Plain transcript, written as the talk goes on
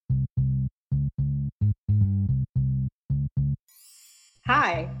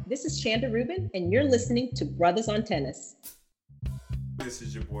Hi, this is Chanda Rubin, and you're listening to Brothers on Tennis. This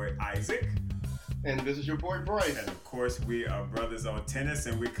is your boy Isaac. And this is your boy Bryce. And of course, we are Brothers on Tennis,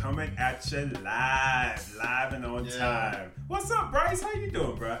 and we're coming at you live and on time. What's up, Bryce? How you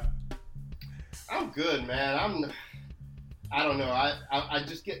doing, bro? I'm good, man. I don't know.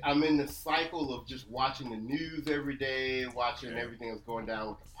 I'm in the cycle of just watching the news every day, watching everything that's going down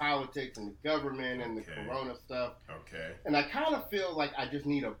with the politics and the government and the corona stuff. Okay. And I kind of feel like I just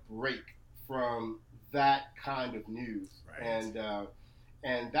need a break from that kind of news. Right.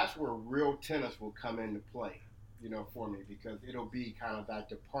 And that's where real tennis will come into play, for me, because it'll be kind of that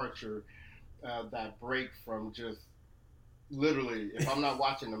departure, that break from just literally, if I'm not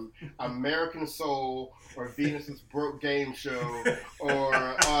watching American Soul or Venus's Broke Game Show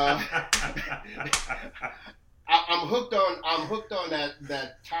or I'm hooked on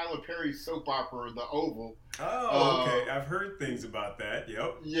that Tyler Perry soap opera, The Oval. Oh, okay. I've heard things about that.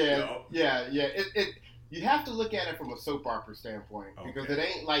 Yep. Yeah. You have to look at it from a soap opera standpoint because it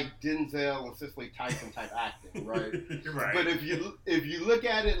ain't like Denzel and Cicely Tyson type acting, right? Right. But if you look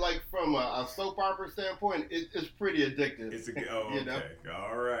at it like from a soap opera standpoint, it's pretty addictive. Okay.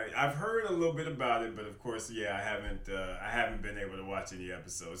 All right. I've heard a little bit about it, but of course, I haven't been able to watch any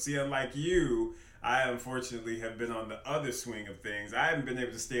episodes. See, unlike you, I unfortunately have been on the other swing of things. I haven't been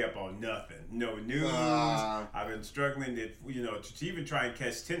able to stay up on nothing. No news. I've been struggling to even try and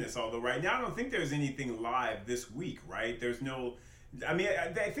catch tennis. Although right now I don't think there's anything live this week, right? There's no. I mean,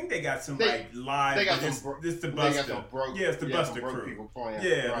 I think they got some live. They got this the Buster. It's the Buster crew.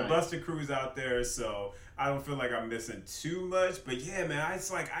 The Buster crew's out there, so I don't feel like I'm missing too much. But yeah, man, it's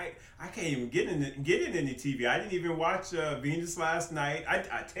like I can't even get in any TV. I didn't even watch Venus last night.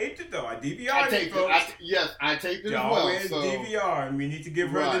 I taped it though. I DVR'd it, folks. I taped it y'all as well. DVR, and we need to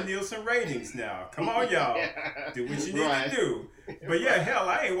give her the Nielsen ratings now. Come on, y'all. Do what you need to do. But yeah, hell,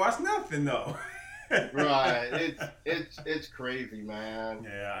 I ain't watched nothing though. Right, it's crazy, man.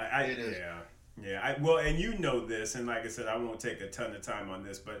 Well, and you know this, and like I said, I won't take a ton of time on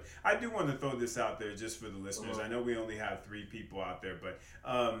this, but I do want to throw this out there just for the listeners. I know we only have 3 people out there, but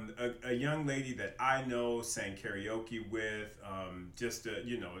a young lady that I know sang karaoke with, just a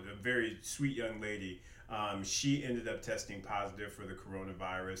very sweet young lady. She ended up testing positive for the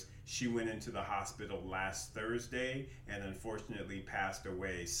coronavirus. She went into the hospital last Thursday and unfortunately passed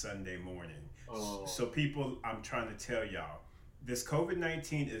away Sunday morning. So people, I'm trying to tell y'all, this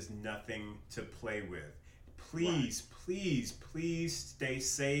COVID-19 is nothing to play with. Please stay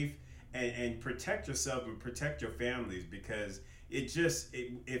safe and protect yourself and protect your families, because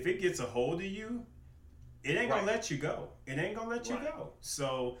if it gets a hold of you, it ain't gonna let you go. It ain't gonna let you go.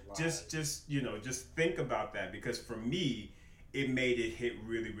 So just think about that, because for me, it made it hit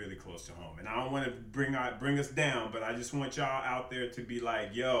really, really close to home. And I don't want to bring us down, but I just want y'all out there to be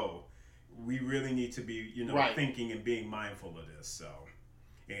like, yo, we really need to be, thinking and being mindful of this. So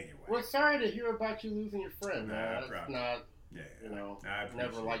anyway. Well, sorry to hear about you losing your friend, man. That's not, I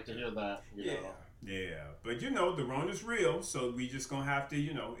never like to hear that. You know. Yeah, but the Rona's real, so we just gonna have to,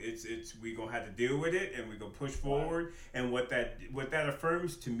 we gonna have to deal with it, and we gonna push forward. And what that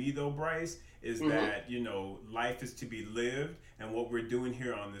affirms to me, though, Bryce, is that life is to be lived, and what we're doing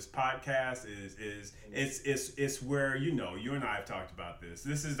here on this podcast is it's where you and I have talked about this.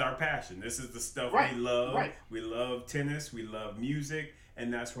 This is our passion. This is the stuff we love. Right. We love tennis. We love music,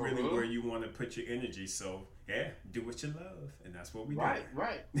 and that's really where you want to put your energy. So. Yeah, do what you love, and that's what we do. Right.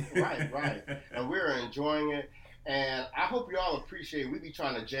 And we're enjoying it, and I hope you all appreciate it. We be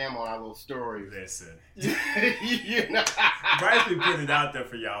trying to jam on our little stories. Listen. Bryce be putting it out there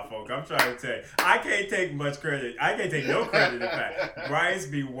for y'all, folks. I'm trying to tell you. I can't take much credit. I can't take no credit, in fact. Bryce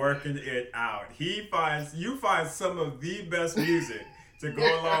be working it out. You find some of the best music to go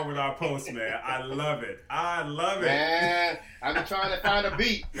along with our post, man. I love it. Man, I be trying to find a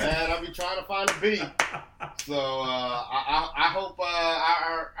beat, So I hope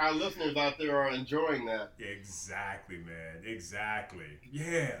our listeners out there are enjoying that. Exactly, man. Exactly.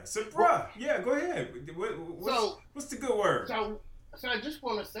 Yeah. So, bruh, go ahead. What's the good word? So I just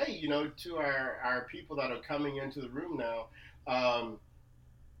want to say, to our people that are coming into the room now,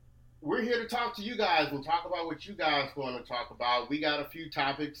 we're here to talk to you guys and talk about what you guys want to talk about. We got a few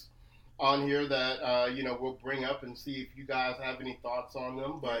topics on here that, we'll bring up and see if you guys have any thoughts on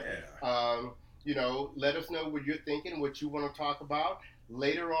them. But, let us know what you're thinking, what you want to talk about.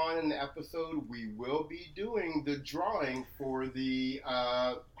 Later on in the episode, we will be doing the drawing for the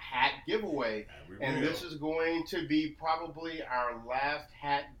hat giveaway. And this is going to be probably our last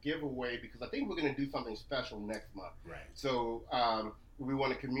hat giveaway, because I think we're going to do something special next month. Right. So, we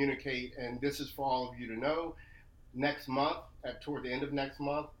want to communicate, and this is for all of you to know. next month, toward the end of next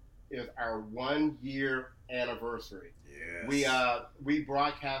month, is our 1 year anniversary. Yes. We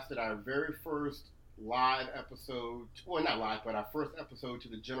broadcasted our very first live episode, well, not live, but our first episode to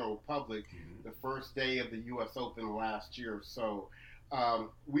the general public the first day of the U.S. Open last year. So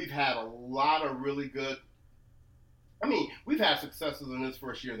we've had a lot of really good. I mean, we've had successes in this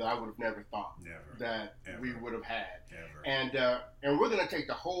first year that I would have never thought that Ever. we would have had. Ever. And we're going to take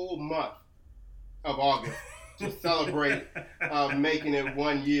the whole month of August to celebrate making it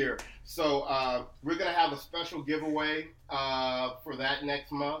 1 year. So we're going to have a special giveaway for that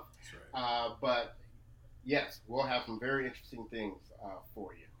next month. That's right. But yes, we'll have some very interesting things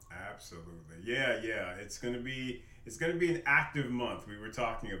for you. Absolutely. Yeah. It's gonna be an active month. We were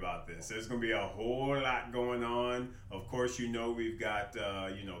talking about this. There's gonna be a whole lot going on. Of course, we've got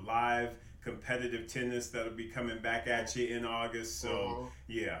live competitive tennis that'll be coming back at you in August. So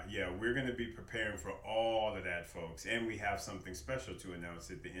yeah, we're gonna be preparing for all of that, folks. And we have something special to announce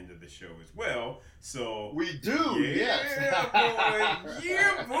at the end of the show as well. So we do, yeah,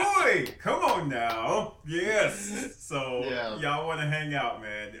 boy. Come on now. Yes. So y'all wanna hang out,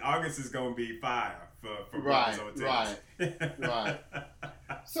 man. August is gonna be fire for Brothers on Tennis. Right.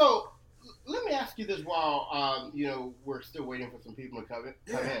 So let me ask you this while we're still waiting for some people to come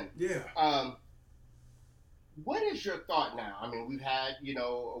in. Yeah. What is your thought now? I mean, we've had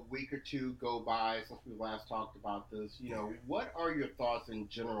a week or two go by since we last talked about this. What are your thoughts in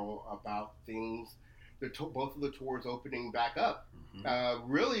general about things? Both of the tours opening back up.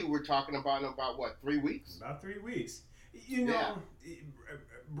 Really, we're talking about what, 3 weeks? About 3 weeks.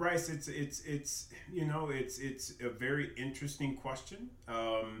 Bryce, it's a very interesting question.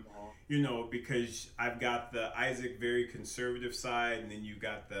 Because I've got the Isaac very conservative side, and then you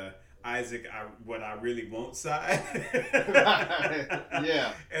got the Isaac what I really want side.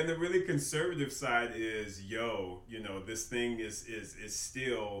 Yeah. And the really conservative side is this thing is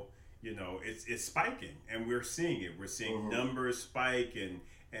still it's spiking, and we're seeing it. We're seeing numbers spike,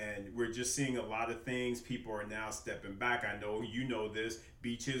 and we're just seeing a lot of things. People are now stepping back. I know this.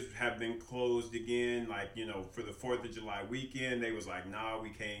 Beaches have been closed again. Like, for the 4th of July weekend, they was like, nah,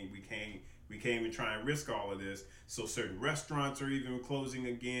 we can't even try and risk all of this. So certain restaurants are even closing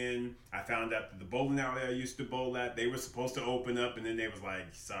again. I found out that the bowling alley I used to bowl at, they were supposed to open up, and then they was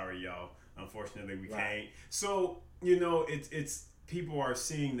like, sorry, y'all, unfortunately we can't. So, it's people are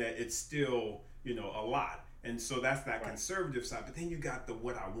seeing that it's still, a lot. And so that's that conservative side. But then you got the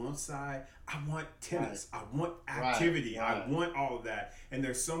what I want side. I want tennis. I want activity. I want all of that. And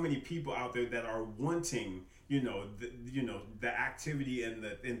there's so many people out there that are wanting, the activity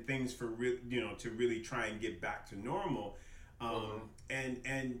and things for to really try and get back to normal.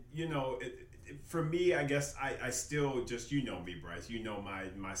 For me, I guess I still just me, Bryce.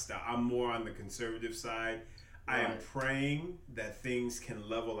 My style. I'm more on the conservative side. I am praying that things can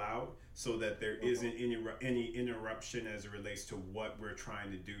level out, so that there isn't any interruption as it relates to what we're trying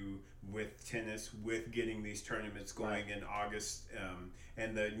to do with tennis, with getting these tournaments going in August,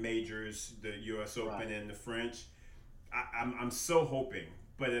 and the majors, the U.S. Open and the French. I'm so hoping,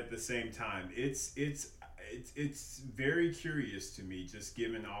 but at the same time, it's very curious to me, just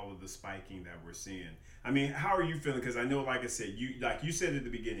given all of the spiking that we're seeing. I mean, how are you feeling? Because I know, like I said, you said at the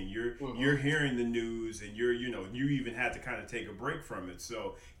beginning, you're hearing the news, and you even had to kind of take a break from it.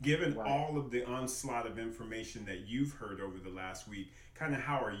 So, given all of the onslaught of information that you've heard over the last week, kind of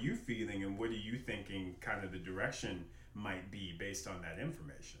how are you feeling, and what are you thinking? Kind of the direction might be based on that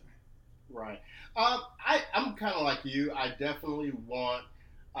information. Right. I'm kind of like you. I definitely want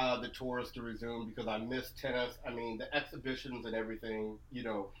the tours to resume because I miss tennis. I mean, the exhibitions and everything,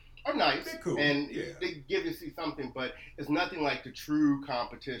 are nice. They're cool. And they give you something, but it's nothing like the true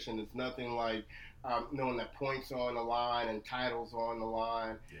competition. It's nothing like knowing that points are on the line and titles are on the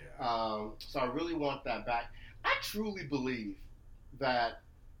line. Yeah. So I really want that back. I truly believe that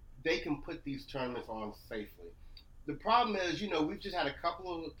they can put these tournaments on safely. The problem is, we've just had a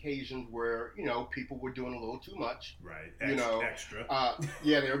couple of occasions where, people were doing a little too much. Right. Extra.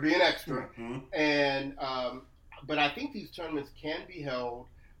 They were being extra. And, but I think these tournaments can be held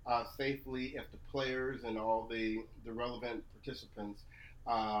safely if the players and all the relevant participants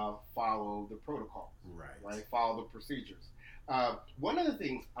follow the protocol. Right. Follow the procedures. One of the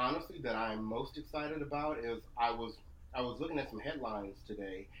things, honestly, that I'm most excited about is I was looking at some headlines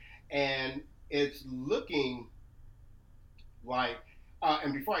today, and it's looking like,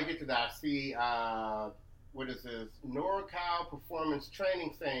 and before I get to that, I see, what is this? NorCal Performance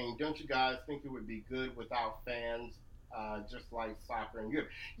Training saying, don't you guys think it would be good without fans, just like soccer in Europe?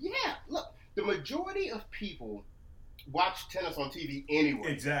 Yeah, look, the majority of people watch tennis on TV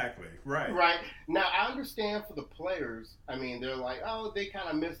anyway. Exactly. Right. Right. Now, I understand for the players, I mean, they're like, oh, they kind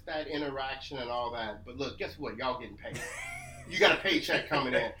of missed that interaction and all that. But look, guess what? Y'all getting paid. You got a paycheck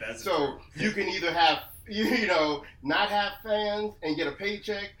coming in. So you can either have, not have fans and get a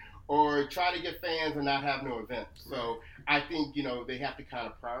paycheck, or try to get fans and not have no events. So I think, they have to kind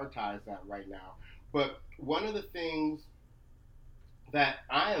of prioritize that right now. But one of the things that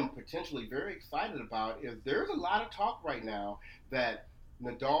I am potentially very excited about is there's a lot of talk right now that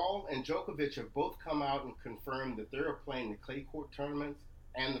Nadal and Djokovic have both come out and confirmed that they're playing the clay court tournaments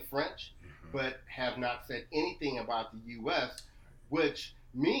and the French, but have not said anything about the U.S., which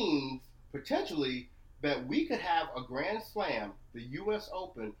means potentially that we could have a Grand Slam, the U.S.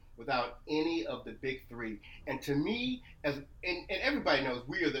 Open, without any of the big three. And to me, and everybody knows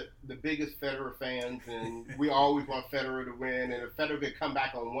we are the biggest Federer fans, and we always want Federer to win. And if Federer could come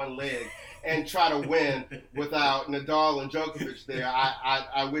back on one leg and try to win without Nadal and Djokovic there,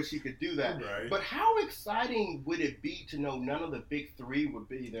 I wish he could do that. Right. But how exciting would it be to know none of the big three would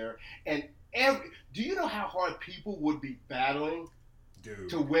be there? And do you know how hard people would be battling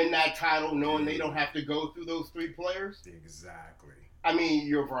to win that title, knowing they don't have to go through those three players? Exactly. I mean,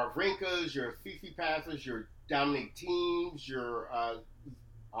 your Wawrinkas, your Tsitsipas's, your Dominic Thiem's, your I'm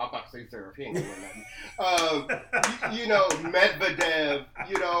about to say Zverev, he ain't gonna win nothing. Medvedev.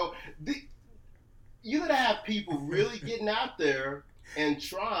 You're gonna have people really getting out there and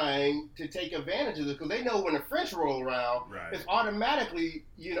trying to take advantage of this, because they know when the French roll around, it's automatically,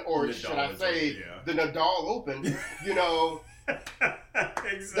 or Nadal, should I say, the Nadal Open,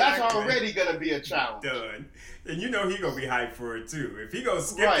 Exactly. That's already going to be a challenge. Done. And he going to be hyped for it too. If he goes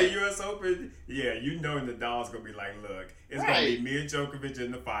skip the U.S. Open, Nadal's going to be like, look, it's going to be me and Djokovic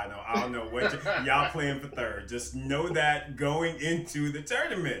in the final. I don't know what y'all playing for third. Just know that going into the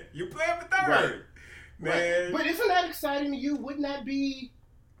tournament. You're playing for third. Man. But isn't that exciting to you? Wouldn't that be,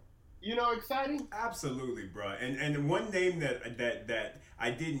 exciting? Absolutely, bro. And one name that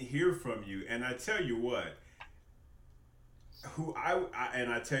I didn't hear from you, and I tell you what,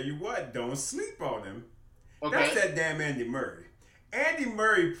 I tell you what, don't sleep on him. Okay. That's that damn Andy Murray. Andy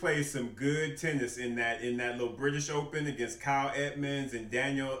Murray plays some good tennis in that little British Open against Kyle Edmonds and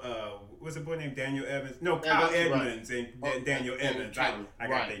Daniel. What's the boy named Daniel Evans? No, Kyle Edmonds and Daniel Evans. I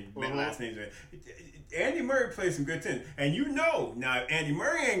got their last names right. Andy Murray plays some good tennis, and now Andy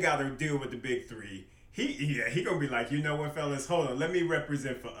Murray ain't got to deal with the big three. He gonna be like, you know what, fellas, hold on, let me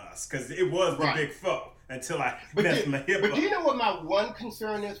represent for us, because it was the big foe. Until I messed my hip up. But do you know what my one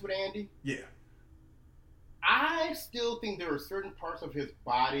concern is with Andy? Yeah. I still think there are certain parts of his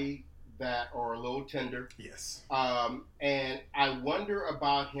body that are a little tender. Yes. And I wonder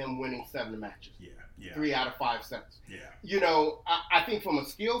about him winning 7 matches. Yeah. 3 out of 5 sets. Yeah. I think from a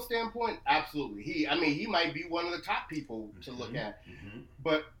skill standpoint, absolutely. He might be one of the top people to look at. Mm-hmm.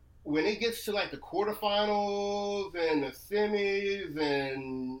 But when it gets to like the quarterfinals and the semis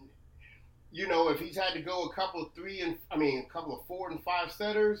and if he's had to go a couple of 4 and 5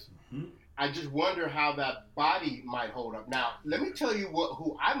 setters, I just wonder how that body might hold up. Now, let me tell you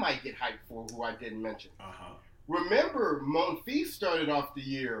who I might get hyped for, who I didn't mention. Remember, Monfils started off the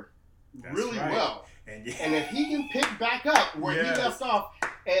year really well. And if he can pick back up where he left off,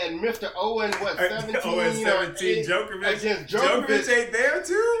 and Mr. 17? 17, Djokovic ain't there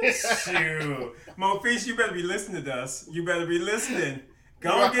too? Shoot. Monfils, you better be listening to us. You better be listening.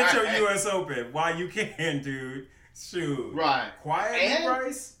 Go get your U.S. Open while you can, dude. Shoot. Right. Quietly,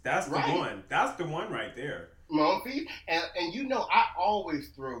 Bryce. That's the one. That's the one right there. Monfils. And I always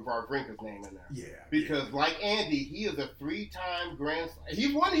throw Wawrinka's name in there. Yeah. Because like Andy, he is a 3-time Grand Slam.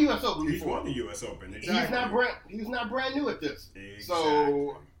 He's won the U.S. Open before. He's won the U.S. Open. Exactly. He's not brand new at this. Exactly.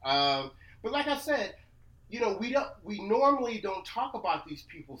 So, but like I said, we normally don't talk about these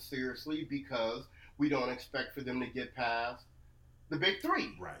people seriously because we don't expect for them to get past the big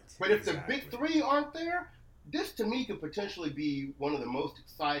three. Right. But if the big three aren't there, this to me could potentially be one of the most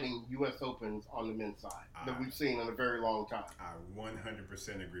exciting U.S. Opens on the men's side that we've seen in a very long time. I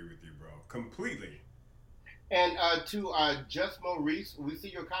 100% agree with you, bro. Completely. And to Jess Maurice, we see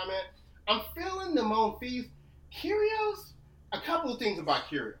your comment. I'm feeling the Monfils. Kyrgios, a couple of things about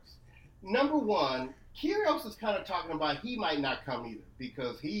Kyrgios. Number one, Kyrgios is kind of talking about he might not come either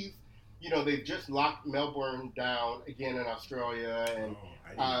because he's, they've just locked Melbourne down again in Australia. And, I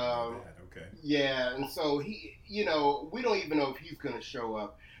didn't know that. Okay. Yeah, and so he, we don't even know if he's going to show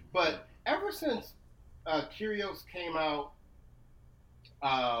up. But ever since Kyrgios came out,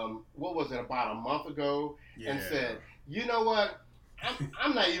 what was it, about a month ago, and said, you know what,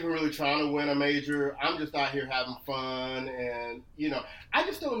 I'm not even really trying to win a major. I'm just out here having fun. And, I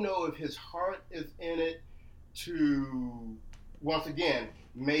just don't know if his heart is in it to, once again,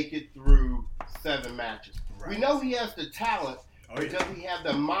 make it through 7 matches. Right. We know he has the talent, but yeah. does he have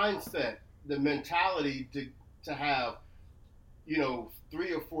the mindset, the mentality to have,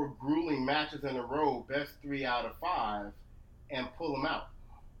 3 or 4 grueling matches in a row, best 3 out of 5, and pull them out?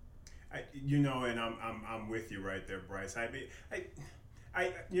 And I'm with you right there, Bryce.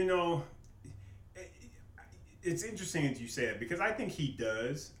 It's interesting that you say that because I think he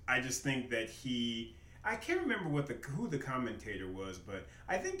does. I just think that I can't remember who the commentator was, but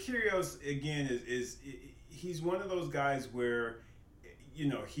I think Kyrgios again is he's one of those guys where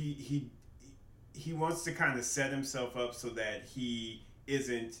he wants to kind of set himself up so that he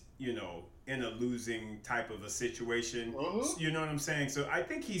isn't in a losing type of a situation. You know what I'm saying? So I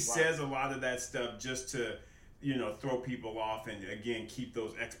think he says a lot of that stuff just to throw people off and again keep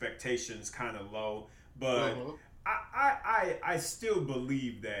those expectations kind of low. But I still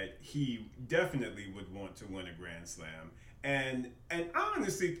believe that he definitely would want to win a Grand Slam. And I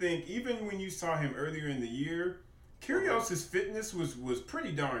honestly think even when you saw him earlier in the year, Kyrgios' fitness was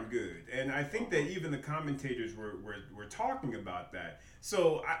pretty darn good. And I think that even the commentators were talking about that.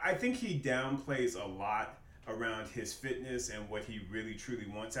 So I think he downplays a lot around his fitness and what he really truly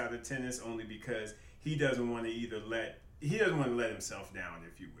wants out of tennis, only because he doesn't want to let himself down,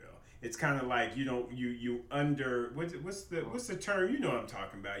 if you will. It's kind of like what's the term? You know what I'm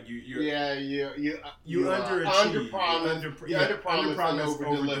talking about. You underachieve. Underpromise,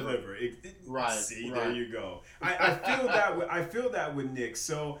 over-deliver. Right. See, right. There you go. I feel that with Nick.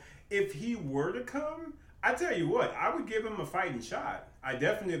 So if he were to come, I tell you what, I would give him a fighting shot. I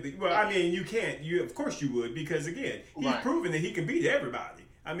definitely. Well, I mean, you can't. Of course you would, because again, he's proven that he can beat everybody.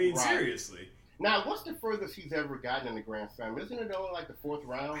 I mean, seriously. Now, what's the furthest he's ever gotten in the Grand Slam? Isn't it only like the 4th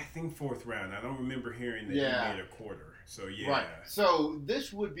round? I think 4th round. I don't remember hearing that he made a quarter. So, yeah. Right. So,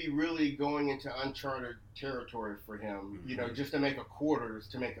 this would be really going into uncharted territory for him, just to make a quarters,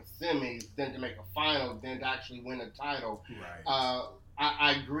 to make a semis, then to make a final, then to actually win a title. Right.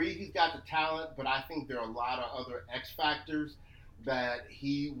 I agree he's got the talent, but I think there are a lot of other X factors that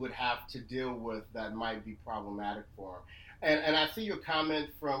he would have to deal with that might be problematic for him. And I see your comment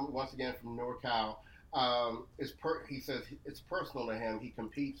once again from NorCal. He says it's personal to him. He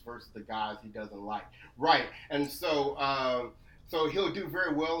competes versus the guys he doesn't like. Right. And so he'll do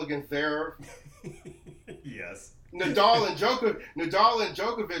very well against Zverev. Yes. Nadal and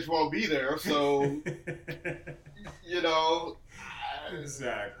Djokovic won't be there. So,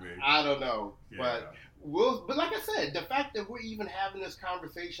 Exactly. I don't know. Yeah. But like I said, the fact that we're even having this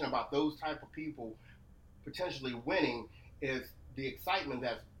conversation about those type of people potentially winning is the excitement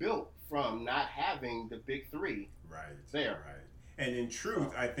that's built from not having the big 3 there. Right. And in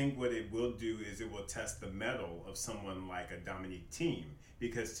truth, I think what it will do is it will test the mettle of someone like a Dominic Thiem,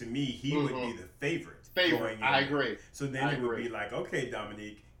 because to me, he would be the favorite. I agree. So then it would be like, okay,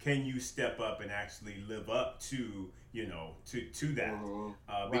 Dominic, can you step up and actually live up to to that?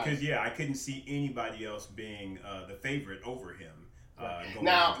 Because I couldn't see anybody else being the favorite over him.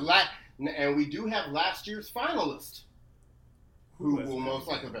 And we do have last year's finalist. Who will most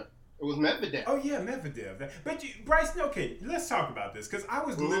likely be? It was Medvedev. Oh yeah, Medvedev. But Bryce, okay, let's talk about this, because I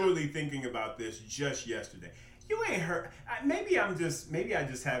was literally thinking about this just yesterday. You ain't heard. Maybe I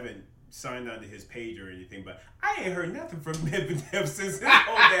just haven't signed onto his page or anything, but I ain't heard nothing from Medvedev since this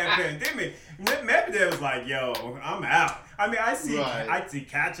whole damn pandemic. Medvedev was like, "Yo, I'm out." I mean, I see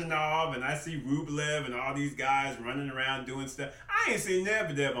Kachanov and I see Rublev and all these guys running around doing stuff. I ain't seen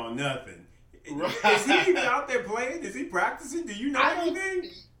Medvedev on nothing. Is he even out there playing? Is he practicing? Do you know anything?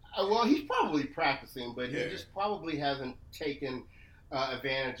 Well, he's probably practicing, but he just probably hasn't taken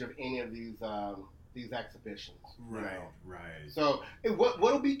advantage of any of these exhibitions. Right. So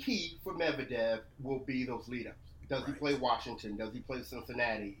what'll be key for Medvedev will be those lead-ups. Does he play Washington? Does he play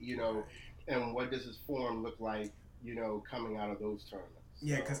Cincinnati? And what does his form look like, coming out of those tournaments?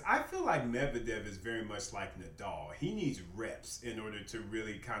 Yeah, because I feel like Medvedev is very much like Nadal. He needs reps in order to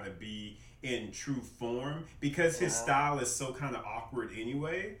really kind of be in true form, because his style is so kind of awkward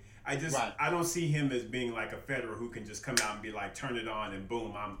anyway. I don't see him as being like a Federer who can just come out and be like, turn it on and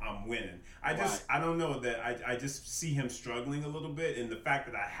boom, I'm winning. I don't know that I just see him struggling a little bit, and the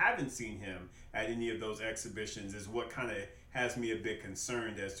fact that I haven't seen him at any of those exhibitions is what kind of has me a bit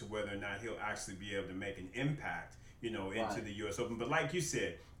concerned as to whether or not he'll actually be able to make an impact, into the U.S. Open. But like you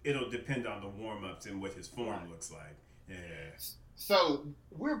said, it'll depend on the warm-ups and what his form looks like. Yeah. So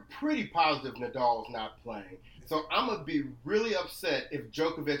we're pretty positive Nadal's not playing. So I'm going to be really upset if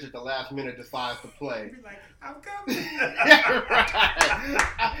Djokovic at the last minute decides to play. Be like, I'm coming. Yeah,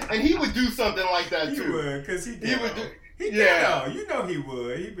 right. And he would do something like that too. He would, because he He Yeah. You know he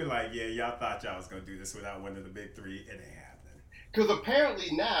would. He'd be like, yeah, y'all thought y'all was going to do this without one of the big three. It ain't happening. Because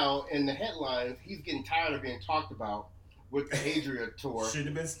apparently now, in the headlines, he's getting tired of being talked about with the Adria tour. Should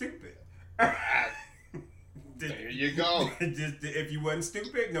have been stupid. There you go. If you wasn't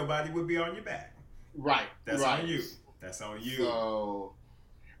stupid, nobody would be on your back. Right. That's right. on you. That's on you. So,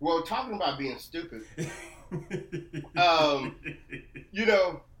 well, talking about being stupid, you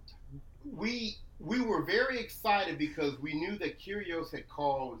know, we were very excited because we knew that Kyrgios had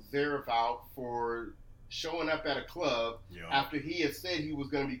called Zverev out for showing up at a club after he had said he was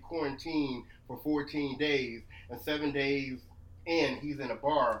going to be quarantined for 14 days, and 7 days in, he's in a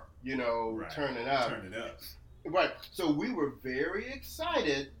bar, you know, turning up. Right. So we were very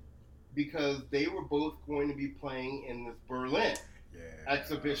excited because they were both going to be playing in this Berlin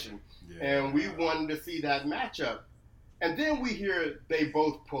exhibition. Yeah. And we wanted to see that matchup. And then we hear they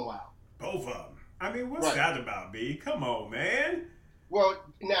both pull out. Both of them. I mean, what's that about, B? Come on, man. Well,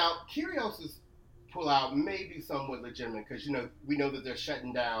 now, Kyrgios's pullout may be somewhat legitimate because, you know, we know that they're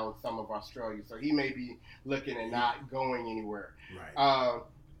shutting down some of Australia. So he may be looking at not going anywhere. Right.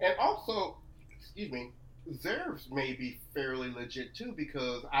 And also, Zverev's may be fairly legit too,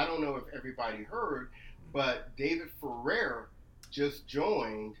 because I don't know if everybody heard, but David Ferrer just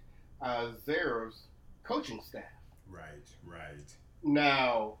joined Zverev's coaching staff. Right.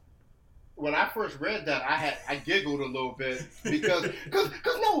 Now, when I first read that, I giggled a little bit because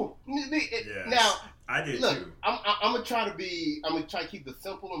now I did look, too. I'm gonna try to keep it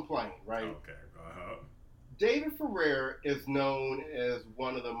simple and plain, right? Okay. David Ferrer is known as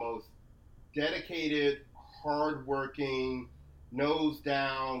one of the most dedicated, hardworking, nose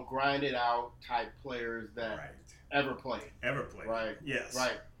down, grinded out type players that ever played. Right? Yes.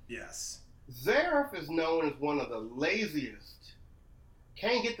 Right. Yes. Zverev is known as one of the laziest.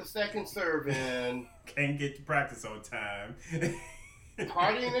 Can't get the second serve in. Can't get to practice on time.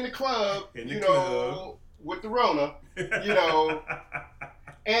 Partying in the club, know, with the Rona, you know.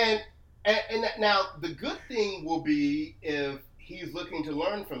 And now the good thing will be if he's looking to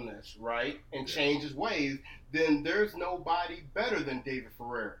learn from this, right, and change his ways, then there's nobody better than David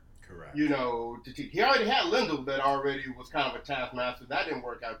Ferrer. Correct. You know, to teach. He already had Lendl that already was kind of a taskmaster. That didn't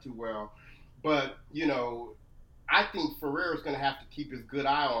work out too well. But, you know, I think Ferrer is going to have to keep his good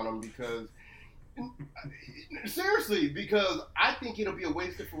eye on him because, seriously, because I think it'll be a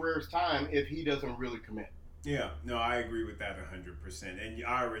waste of Ferrer's time if he doesn't really commit. Yeah, no, I agree with that 100%. And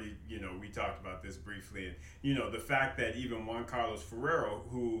I already, you know, we talked about this briefly. And, you know, the fact that even Juan Carlos Ferrero,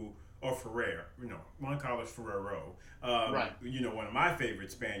 Juan Carlos Ferrero, you know, one of my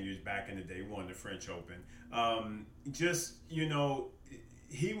favorite Spaniards back in the day, won the French Open. Just, you know,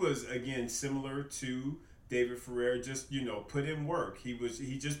 he was, again, similar to David Ferrer, just, you know, put in work. He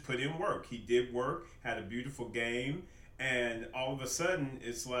just put in work. He did work, had a beautiful game. And all of a sudden,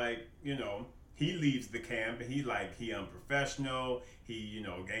 it's like, you know, he leaves the camp and he unprofessional. He, you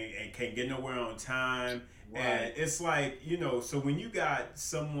know, can't get nowhere on time. Right. And it's like, you know, so when you got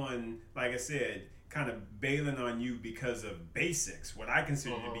someone, like I said, kind of bailing on you because of basics, what I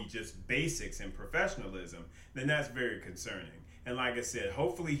consider to be just basics and professionalism, then that's very concerning. And like I said,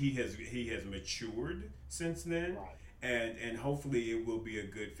 hopefully he has matured since then, and hopefully it will be a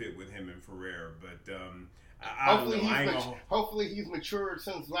good fit with him and Ferrer. But hopefully he's matured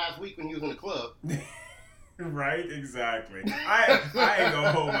since last week when he was in the club. Right, exactly. I ain't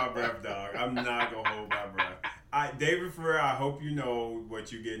gonna hold my breath, dog. I'm not gonna hold my breath. David Ferrer, I hope you know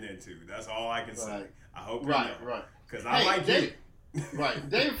what you're getting into. That's all I can say. I hope you know. Right. Because I like David. Right.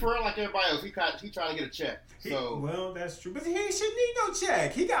 David Ferrer, like everybody else, he trying to get a check. Well, that's true. But he shouldn't need no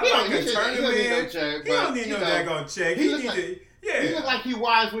check. He got like a tournament. He don't need no daggone check. He look like he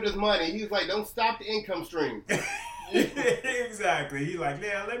wise with his money. He's like, don't stop the income stream. Exactly. He like,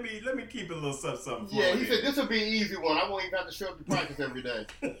 yeah, let me keep a little something. Yeah, he said this will be an easy one. I won't even have to show up to practice every day.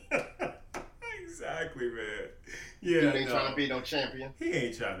 Exactly, man. Yeah, he ain't trying to be no champion. He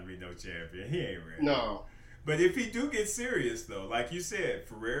ain't trying to be no champion. He ain't ready. No. But if he do get serious, though, like you said,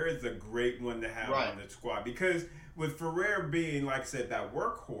 Ferrer is a great one to have on the squad. Because with Ferrer being, like I said, that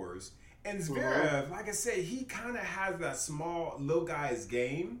workhorse, and Zverev, like I said, he kind of has that small, little guy's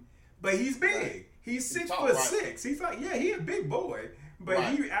game, but he's big. Right. He's 6'6". He's like, he's a big boy.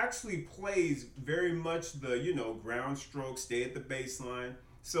 But he actually plays very much the, you know, ground stroke, stay at the baseline.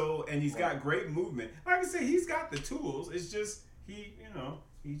 So, and he's got great movement. Like I said, he's got the tools. It's just, he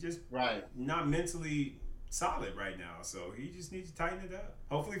just not mentally solid right now. So he just needs to tighten it up.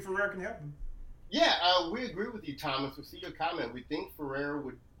 Hopefully Ferrer can help him. Yeah, we agree with you, Thomas. We see your comment. We think Ferrer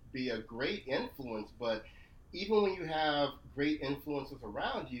would be a great influence, but even when you have great influences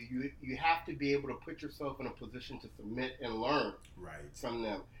around you, you have to be able to put yourself in a position to submit and learn from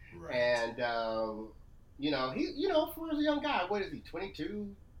them. Right. And for a young guy, what is he,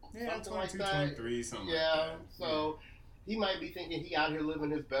 22? Yeah, something 22, like that. 23, something yeah, like that. So he might be thinking he out here living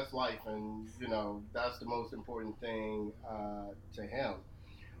his best life, and that's the most important thing to him.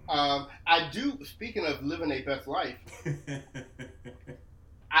 I do. Speaking of living a best life,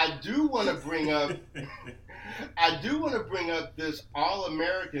 I do want to bring up. This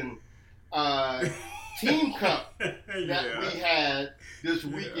All-American Team Cup that we had this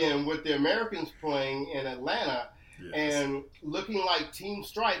weekend with the Americans playing in Atlanta. Yes. And looking like Team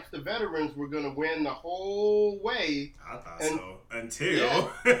Stripes, the veterans, were going to win the whole way. I thought so.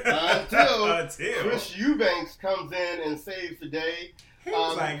 Until Chris Eubanks comes in and saves the day. He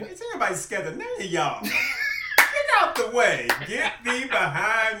was like, "Is anybody scared of none of y'all? Get out the way. Get thee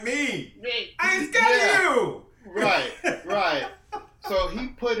behind me. I ain't scared of you." Right. So he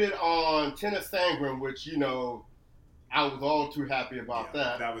put it on Tennis Sangren, which, I was all too happy about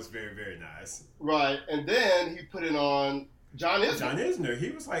that. That was very, very nice. Right. And then he put it on John Isner.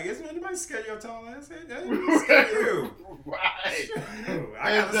 He was like, "Isn't anybody scared of your tall ass? Anybody scared of you?" Right.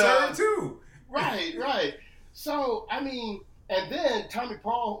 I got to serve too. Right. So, and then Tommy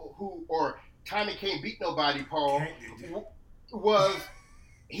Can't Beat Nobody Paul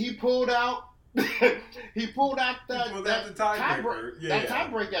he pulled out the tiebreak. That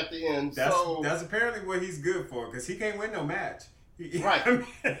tiebreak at the end. That's apparently what he's good for, because he can't win no match. Right.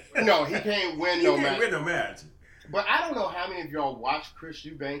 No, he can't win no match. He can't win no match. But I don't know how many of y'all watched Chris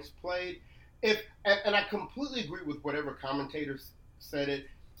Eubanks played. And I completely agree with whatever commentators said it.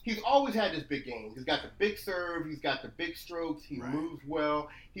 He's always had this big game. He's got the big serve. He's got the big strokes. He moves well.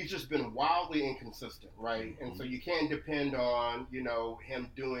 He's just been wildly inconsistent, right? Mm-hmm. And so you can't depend on, him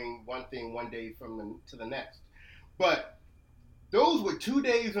doing one thing one day to the next. But those were 2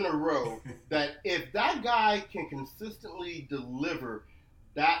 days in a row that if that guy can consistently deliver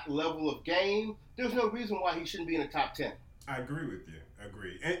that level of game, there's no reason why he shouldn't be in the top 10. I agree with you.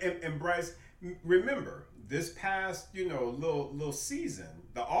 And Bryce, remember, this past, little season,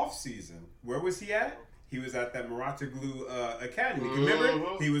 the off season, where was he at? He was at that Moratoglu Academy. Remember?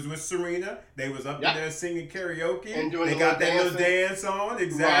 Mm-hmm. He was with Serena. They was up in there singing karaoke. And doing they got that little dance on.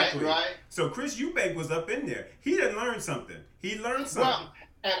 Exactly. Right. So Chris Eubank was up in there. He done learned something. Well,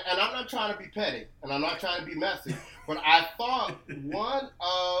 and I'm not trying to be petty, and I'm not trying to be messy, but I thought one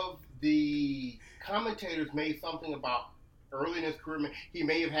of the commentators made something about early in his career, he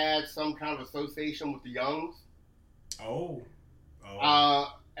may have had some kind of association with the Youngs. Oh.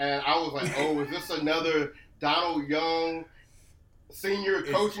 And I was like, is this another Donald Young senior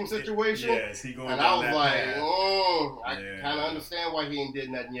coaching situation? Yes, he going and down I was like, path. I kind of understand why he ain't did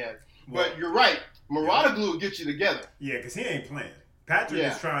nothing yet. Well, but you're right. Moratoglu will get you together. Yeah, because he ain't playing. Patrick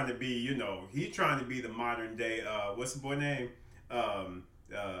is trying to be, he's trying to be the modern day, what's the boy name?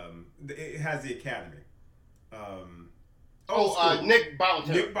 It has the academy. Nick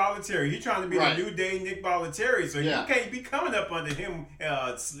Bollettieri. Nick Bollettieri. He's trying to be the new day Nick Bollettieri. So you can't be coming up under him,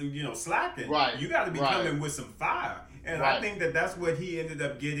 slacking. Right. You got to be coming with some fire. And I think that's what he ended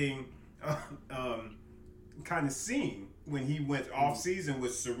up getting kind of seen when he went off season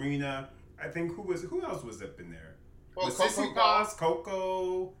with Serena. I think who else was up in there?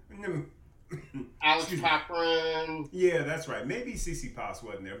 Coco. Alex Cochran. Yeah, that's right. Maybe Cici Paz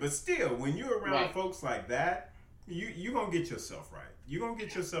wasn't there. But still, when you're around folks like that, you're going to get yourself right. You're going to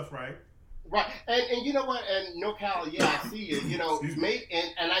get yourself right. Right. And you know what? And NorCal, I see it.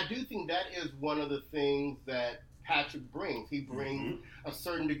 And I do think that is one of the things that Patrick brings. He brings a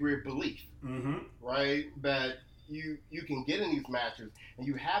certain degree of belief, right? That you can get in these matches and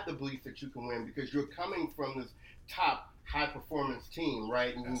you have the belief that you can win because you're coming from this top high-performance team,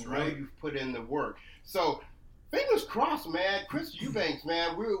 right? And That's you know right. you've put in the work. So, fingers crossed, man. Chris Eubanks,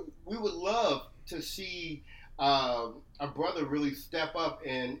 man, we would love to see a brother really step up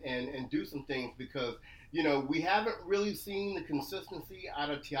and do some things because, we haven't really seen the consistency out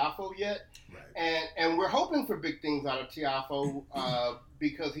of Tiafoe yet. Right. And we're hoping for big things out of Tiafoe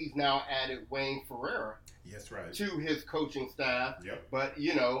because he's now added Wayne Ferreira to his coaching staff. Yep. But,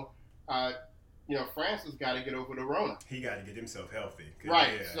 Francis got to get over the Rona. He got to get himself healthy.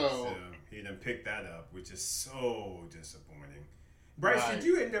 Right. Yeah, so he done picked that up, which is so disappointing. Bryce, did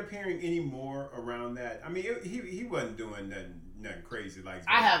you end up hearing any more around that? I mean, he wasn't doing nothing crazy like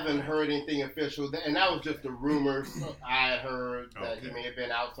that. I haven't heard anything official, and that was just the rumors I heard that he may have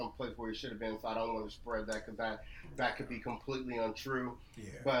been out someplace where he should have been, so I don't want to spread that because that could be completely untrue. Yeah.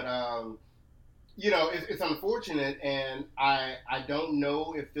 But, it's unfortunate, and I don't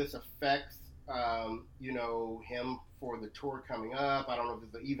know if this affects him for the tour coming up. I don't know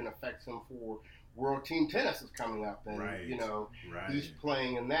if it even affects him for World Team Tennis is coming up, and Right. he's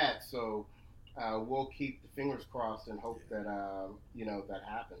playing in that. So we'll keep the fingers crossed and hope that that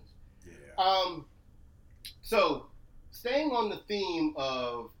happens. Yeah. So staying on the theme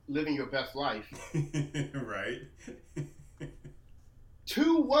of living your best life, Right.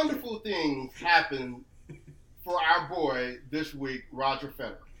 two wonderful things happened for our boy this week, Roger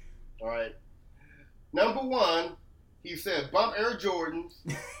Federer. All right. Number one, he said, bump Air Jordans,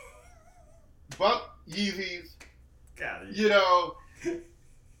 bump Yeezys, Got it.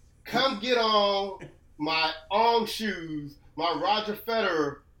 come get on my own shoes, my Roger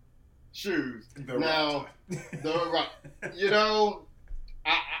Federer shoes. Now,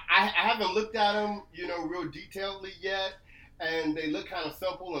 I haven't looked at them, real detailedly yet, and they look kind of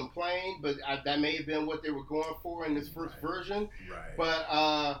simple and plain, but that may have been what they were going for in this first version. Right.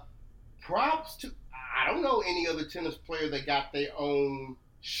 But props to, I don't know any other tennis player that got their own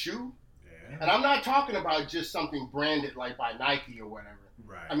shoe. Yeah. And I'm not talking about just something branded like by Nike or whatever.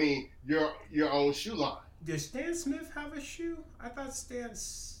 Right. I mean, your own shoe line. Did Stan Smith have a shoe? I thought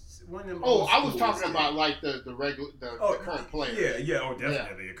Stan's one of them. Oh, old I was schools talking did. about like the regular, the current players. Yeah. Oh,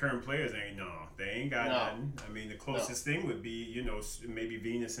 definitely. The current players they ain't got No. nothing. I mean, the closest thing would be, maybe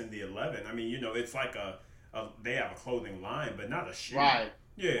Venus in the 11. I mean, it's like they have a clothing line, but not a shoe. Right.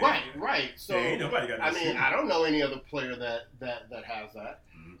 Yeah. Right. So ain't nobody got no I mean, shoe. I don't know any other player that has that.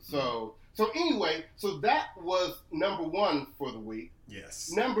 Mhm. So anyway, so that was number one for the week.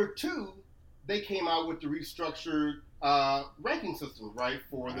 Yes. Number two, they came out with the restructured ranking system, right,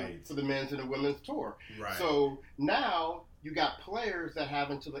 for the men's and the women's tour. Right. So now you got players that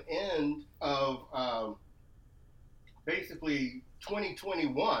have until the end of basically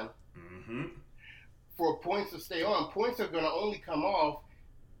 2021 Mm-hmm. for points to stay on. Points are going to only come off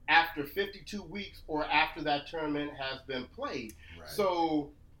after 52 weeks or after that tournament has been played. Right.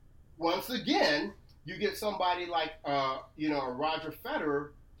 So once again, you get somebody like a Roger Federer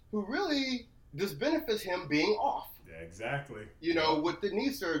who really this benefits him being off. Yeah, exactly. With the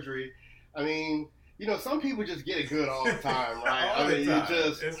knee surgery. I mean, some people just get it good all the time, right? All I mean, the time.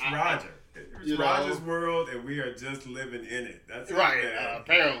 it's Roger. It's Roger's world, and we are just living in it. That's right. It,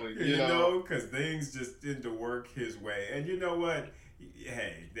 Apparently, because things just tend to work his way. And you know what?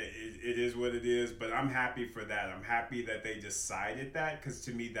 Hey, it is what it is. But I'm happy for that. I'm happy that they decided that, because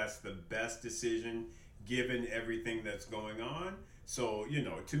to me, that's the best decision given everything that's going on. So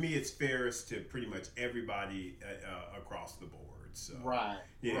to me, it's fairest to pretty much everybody across the board. So right.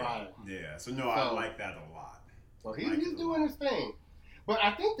 yeah. So I like that a lot. So he's doing his thing. But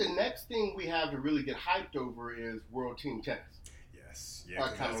I think the next thing we have to really get hyped over is World Team Tennis. Yes, yeah,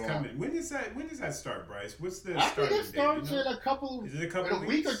 'cause that's coming. When does that start, Bryce? What's the I start think it date? starts in a couple. Is it a couple in a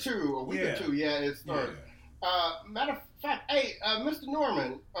weeks? week or two. A week or two. Yeah, it starts. Yeah. Matter of fact, hey, Mr.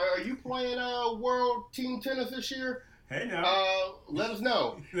 Norman, are you playing World Team Tennis this year? Hey now. Let us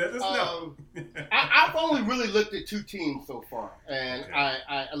know. Let us know. I've only really looked at two teams so far, and Okay.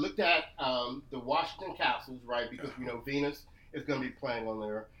 I looked at the Washington Castles, right? Because we know Venus is going to be playing on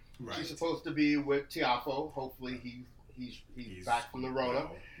there. Right. She's supposed to be with Tiafoe. Hopefully, he's back from the Rona.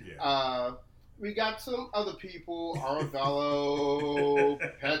 Well, yeah. We got some other people: Aravello,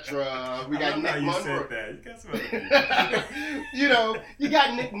 Petra. We got Nick you Monroe. said that. You got some other people. You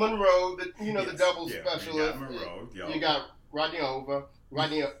got Nick Monroe, the doubles Yeah, specialist. You got Monroe. You got Rodney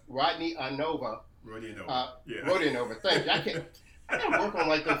Anova. Rodionova. Thank you. I gotta work on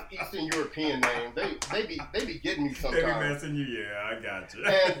like those Eastern European names. They be getting me They be sometimes. messing you. Yeah, I got you.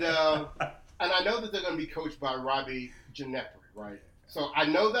 And I know that they're going to be coached by Robbie Ginepri, right? So I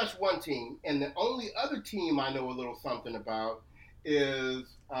know that's one team. And the only other team I know a little something about is,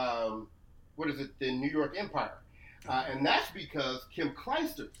 the New York Empire. And that's because Kim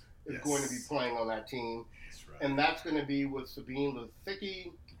Clijsters is going to be playing on that team. That's right. And that's going to be with Sabine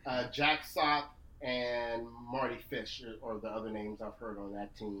Lisicki, Jack Sock, and Marty Fish, or the other names I've heard on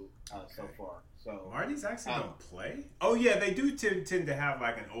that team so far. So Marty's actually gonna play. Oh yeah, they do tend to have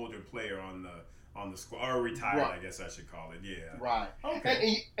like an older player on the squad, or retired, Right. I guess I should call it. Yeah. Right.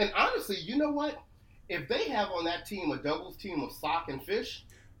 Okay. And honestly, you know what? If they have on that team a doubles team of Sock and Fish,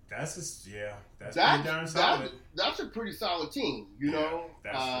 That's pretty darn solid. That's a pretty solid team.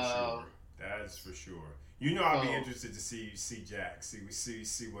 That's for sure. That's for sure. I'll be interested to see Jack,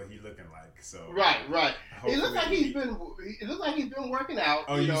 see what he looking like. So right. It looks hopefully like he's been working out.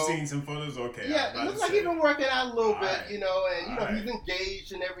 Oh, you've seen some photos? Okay. Yeah, it looks like he's been working out a little bit, Right. and he's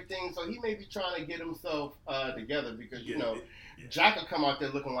engaged and everything. So he may be trying to get himself together because Jack will come out there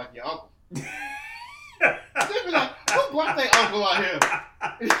looking like your uncle. They'd be like, "What birthday uncle out here?"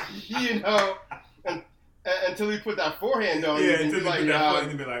 you know, until he put that forehand on you. Yeah, until he like, put that forehand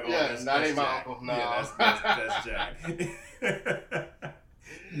and be like, oh, yeah, that's ain't my Jack. uncle. No. Yeah, that's Jack.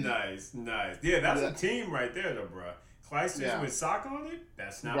 Nice. Yeah, that's a team right there, though, bro. Clijsters with sock on it?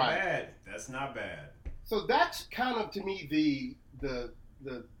 That's not bad. That's not bad. So that's kind of, to me, the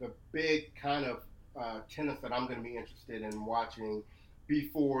big kind of tennis that I'm going to be interested in watching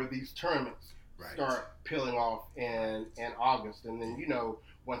before these tournaments start peeling off in August. And then, you know,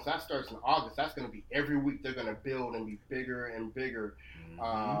 once that starts in August, that's going to be every week they're going to build and be bigger and bigger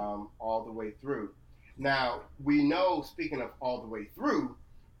all the way through. Now, we know, speaking of all the way through,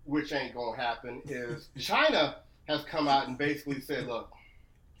 which ain't going to happen, is China has come out and basically said, look,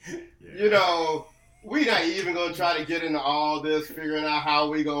 you know, we not even going to try to get into all this, figuring out how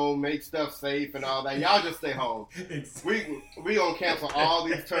we going to make stuff safe and all that. Y'all just stay home. We going to cancel all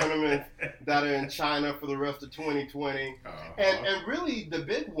these tournaments that are in China for the rest of 2020. And really the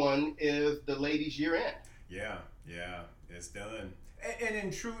big one is the ladies' year end. Yeah, it's done. And in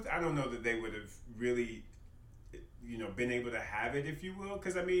truth, I don't know that they would have really, you know, been able to have it, if you will.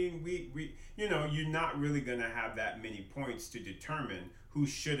 Because, I mean, we you know, you're not really going to have that many points to determine who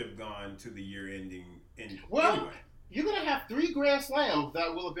should have gone to the year ending. Anyway. You're going to have 3 Grand Slams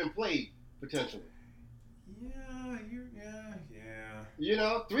that will have been played, potentially. Yeah. You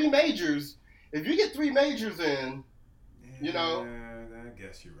know, 3 majors. If you get 3 majors in, you know. I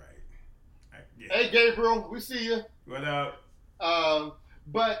guess you're right. Hey, Gabriel, we see you. What up?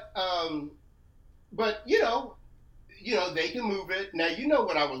 But you know, they can move it. Now, you know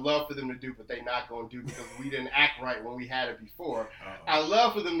what I would love for them to do, but they're not going to do because we didn't act right when we had it before. I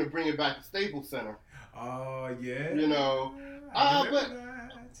love for them to bring it back to Staples Center. Oh, yeah. You know.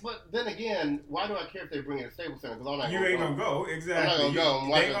 But then again, why do I care if they bring it to Staples Center? Because you ain't going to go. Exactly. I'm not going to go.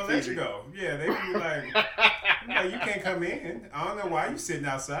 They ain't going to let you go. Yeah, they be like, no, you can't come in. I don't know why you sitting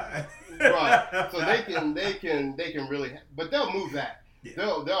outside. Right. So they can really, but they'll move that. Yeah.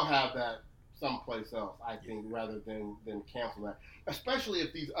 They'll have that someplace else, I think, rather than cancel that. Especially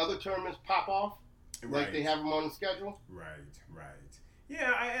if these other tournaments pop off, like they have them on the schedule. Right.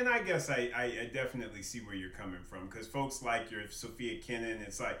 Yeah, I guess I definitely see where you're coming from, because folks like your Sophia Kenin,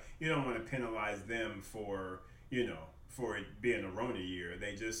 it's like you don't want to penalize them for it being a Rona year.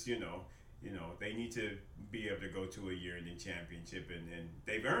 They just they need to be able to go to a year-ending championship, and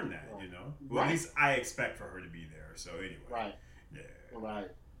they've earned that. Right. You know, well, at least I expect for her to be there. So anyway, right, yeah, right.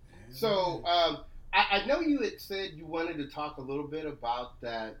 So I know you had said you wanted to talk a little bit about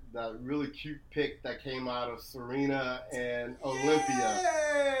that really cute pic that came out of Serena and Olympia.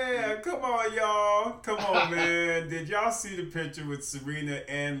 Yeah, come on, y'all. Come on, man. Did y'all see the picture with Serena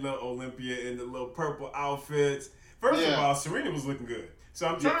and little Olympia in the little purple outfits? First of all, Serena was looking good. So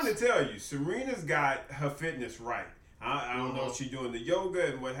I'm trying to tell you, Serena's got her fitness right. I don't know if she's doing the yoga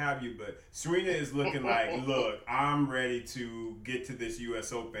and what have you, but Serena is looking like, look, I'm ready to get to this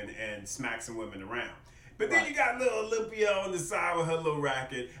U.S. Open and smack some women around. But then you got little Olympia on the side with her little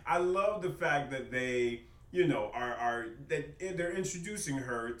racket. I love the fact that they, they're introducing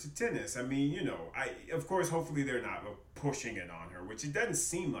her to tennis. I mean, of course, hopefully they're not pushing it on her, which it doesn't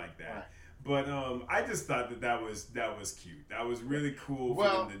seem like that. Right. But I just thought that was cute. That was really cool for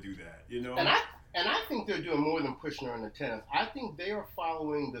them to do that, And I think they're doing more than pushing her into tennis. I think they are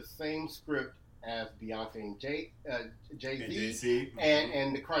following the same script as Beyonce and Jay-Z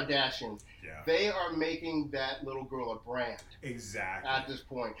and the Kardashians. Yeah. They are making that little girl a brand. Exactly. At this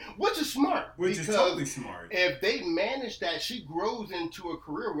point. Which is smart. Which is totally smart. If they manage that, she grows into a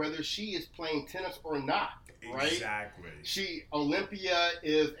career whether she is playing tennis or not. Right? Exactly. Olympia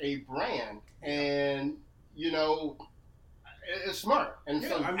is a brand. And, it's smart, and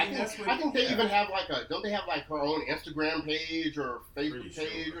so I think they even have don't they have her own Instagram page or Facebook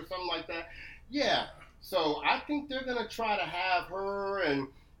page or something like that? Yeah. So I think they're gonna try to have her and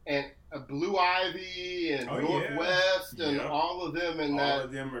Blue Ivy and Northwest and all of them, and all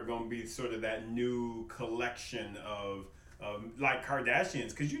of them are gonna be sort of that new collection of like Kardashians,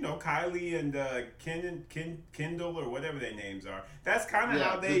 because Kylie and Kendall or whatever their names are. That's kind of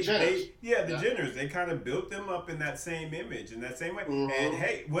how the Jenners. They kind of built them up in that same image, in that same way. Mm-hmm. And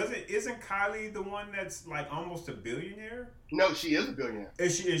hey, isn't Kylie the one that's like almost a billionaire? No, she is a billionaire.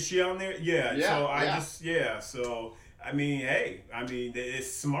 Is she on there? Yeah. So I mean,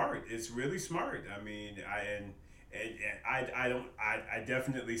 it's smart. It's really smart. I mean, I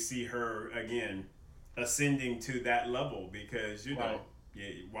definitely see her again ascending to that level, because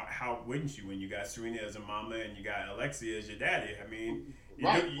how wouldn't you when you got Serena as a mama and you got Alexia as your daddy? I mean,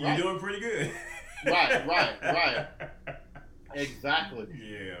 you're doing pretty good. Right. Exactly.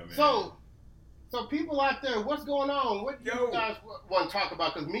 Yeah, man. So people out there, what's going on? What do you guys want to talk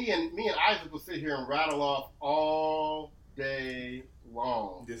about? Because me and Isaac will sit here and rattle off all day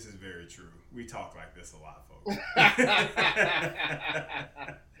long. This is very true. We talk like this a lot, folks.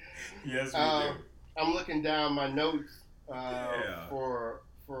 Yes, we do. I'm looking down my notes for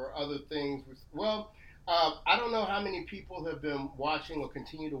other things. Well, I don't know how many people have been watching or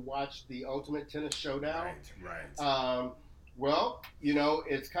continue to watch the Ultimate Tennis Showdown. Right. Well, you know,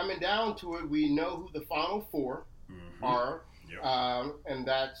 it's coming down to it. We know who the final four are, and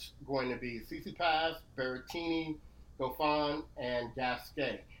that's going to be Tsitsipas, Berrettini, Goffin, and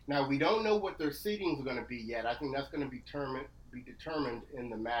Gasquet. Now, we don't know what their seedings are going to be yet. I think that's going to be determined in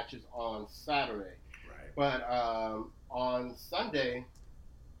the matches on Saturday. Right. But on Sunday,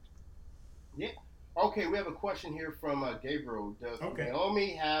 okay, we have a question here from Gabriel. Does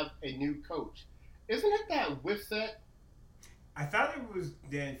Naomi have a new coach? Isn't it that Wissett? I thought it was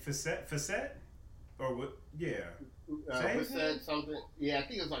Dan Facette? Or what? Yeah. Wissett something. Yeah, I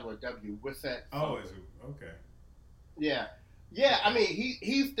think it was like a W. Wissett. Oh, is it? Okay. Yeah. Yeah, I mean,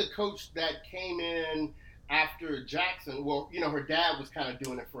 he's the coach that came in after Jackson. Well, you know, her dad was kind of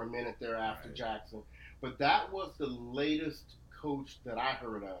doing it for a minute there after Jackson. But that was the latest coach that I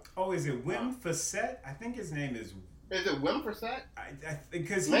heard of. Oh, is it Wim Facette? I think his name is... Is it Wim Facette?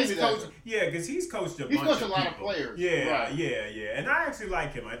 Because he's coached. Yeah, because he's coached a bunch of people. He's coached a lot of players. Yeah, right. yeah. And I actually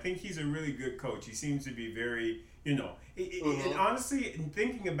like him. I think he's a really good coach. He seems to be very, you know. And honestly, in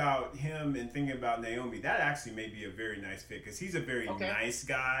thinking about him and thinking about Naomi, that actually may be a very nice fit because he's a very nice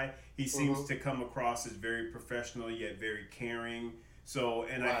guy. He seems to come across as very professional yet very caring. So,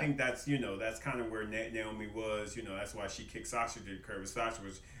 and I think that's, you know, that's kind of where Naomi was. You know, that's why she kicked Sasha to the curb. Sasha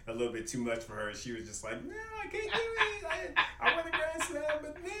was a little bit too much for her. She was just like, no, I can't do it. I want a Grand Slam,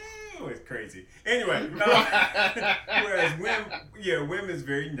 but no. It's crazy. Anyway, whereas Wim is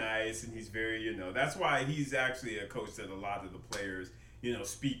very nice and he's very, you know, that's why he's actually a coach that a lot of the players, you know,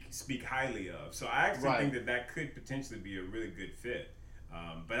 speak highly of. So I actually think that could potentially be a really good fit.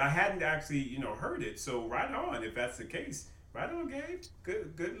 But I hadn't actually, you know, heard it. So right on, if that's the case. Right on, Gabe.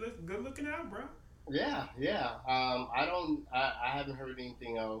 Good looking out, bro. Yeah. I haven't heard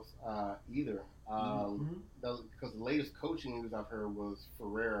anything else either. Because the latest coaching news I've heard was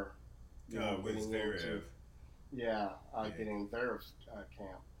Ferrer. With Zverev. Getting Zverev's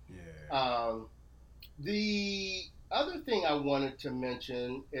camp. Yeah. The other thing I wanted to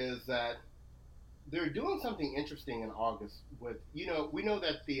mention is that they're doing something interesting in August. With we know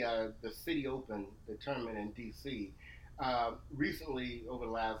that the City Open, the tournament in D.C. Recently, over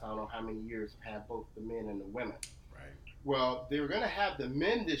the last, I don't know how many years, have had both the men and the women. Right. Well, they were going to have the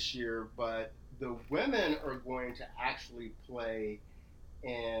men this year, but the women are going to actually play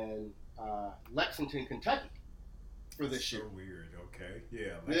in Lexington, Kentucky for this year. So weird. Okay.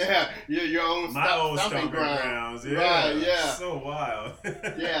 Yeah. Yeah. Your own stomping grounds. Yeah. Right. Yeah. So wild.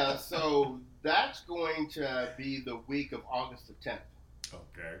 Yeah. So that's going to be the week of August the 10th.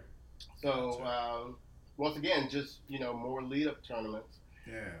 Okay. So. Once again, just more lead-up tournaments.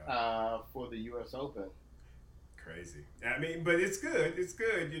 Yeah. For the U.S. Open. Crazy. I mean, but it's good. It's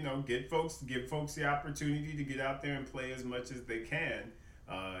good. Give folks the opportunity to get out there and play as much as they can.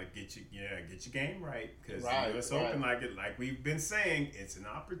 Get your game right because the U.S. Open, like we've been saying, it's an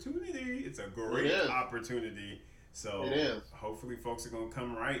opportunity. It's a great opportunity. So it is. Hopefully, folks are gonna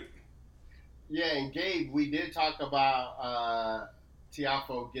come right. Yeah, and Gabe, we did talk about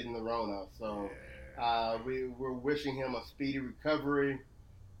Tiafoe getting the Rona, so. Yeah. We're wishing him a speedy recovery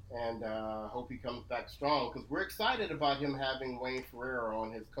and hope he comes back strong because we're excited about him having Wayne Ferreira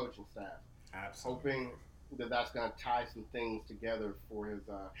on his coaching staff. Absolutely. Hoping that's going to tie some things together for his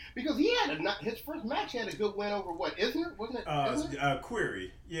because he had his first match. He had a good win over wasn't it?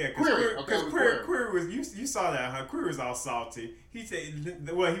 Query. Yeah, because Query was you saw that, huh? Query was all salty. He said,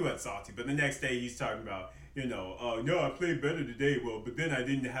 well, he wasn't salty, but the next day he's talking about. No, I played better today. Well, but then I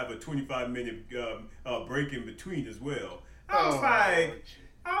didn't have a 25-minute break in between as well. I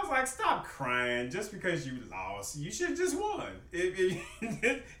was like, stop crying just because you lost. You should have just won.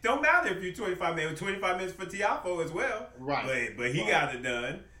 It don't matter if you're 25 minutes for Tiafoe as well. Right. But he got it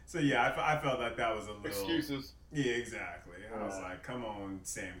done. So yeah, I felt like that was a little excuses. Yeah, exactly. I was like, come on,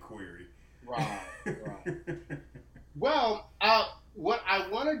 Sam Query. Right. Well, what I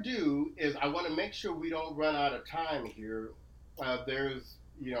want to do is I want to make sure we don't run out of time here. There's,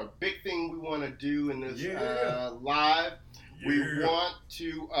 a big thing we want to do in this live. Yeah. We want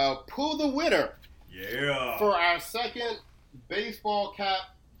to pull the winner for our second baseball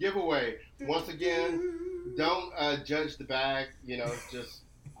cap giveaway. Once again, don't judge the bag. It's just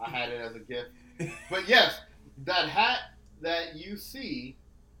I had it as a gift. But yes, that hat that you see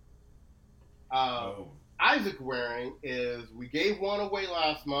Oh. Isaac wearing is, we gave one away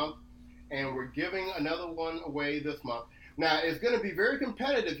last month, and we're giving another one away this month. Now, it's going to be very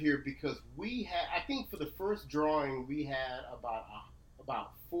competitive here because we had, I think for the first drawing, we had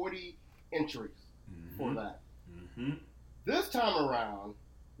about 40 entries for that. Mm-hmm. This time around,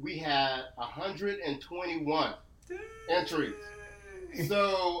 we had 121 entries.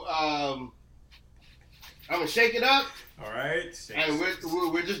 So, I'm going to shake it up. All right. And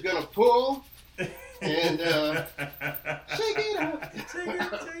we're just going to pull. And shake it up. Shake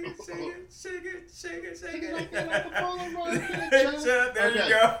it. There There you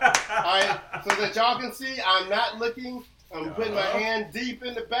go. All right, so that y'all can see, I'm not looking. I'm putting my hand deep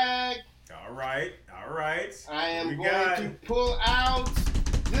in the bag. All right. I am going to pull out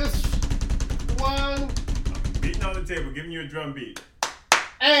this one. I'm beating on the table, giving you a drum beat.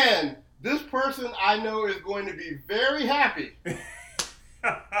 And this person I know is going to be very happy.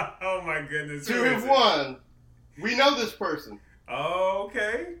 Oh my goodness. To have won. We know this person. Oh,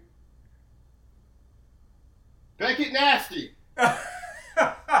 okay. Beckett Nasty.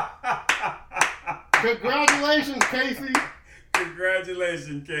 Congratulations, Casey.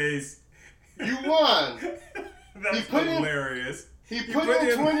 Congratulations, Case. You won. That's hilarious. He put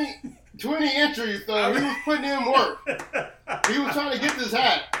in 20 entries, so he was putting in work. He was trying to get this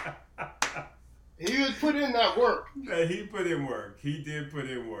hat. He was putting in that work. He put in work. He did put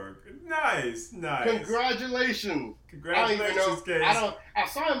in work. Nice. Congratulations. Congratulations, Case. I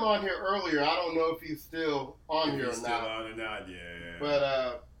saw him on here earlier. I don't know if he's still on here or not. Still on or not, yeah.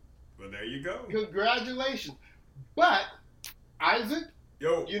 But well, there you go. Congratulations. But Isaac,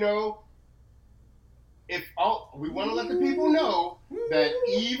 you know, we want to let the people know that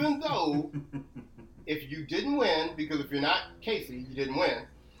even though if you didn't win, because if you're not Casey, you didn't win.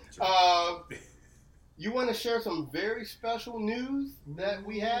 You want to share some very special news that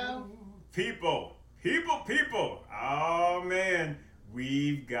we have? People. Oh, man.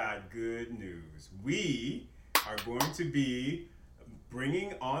 We've got good news. We are going to be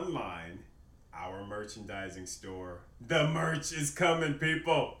bringing online our merchandising store. The merch is coming,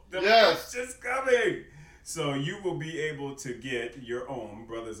 people. The merch is coming. So you will be able to get your own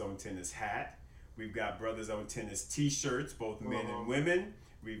Brothers on Tennis hat. We've got Brothers on Tennis t-shirts, both men and women.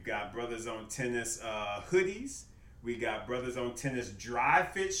 We've got Brothers on Tennis hoodies. We got Brothers on Tennis dry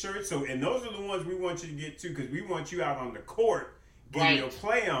fit shirts. And those are the ones we want you to get too, because we want you out on the court getting your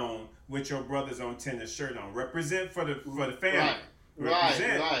play on with your Brothers on Tennis shirt on. Represent for the family.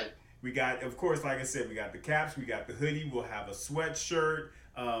 Represent. Right. We got, of course, like I said, we got the caps, we got the hoodie, we'll have a sweatshirt.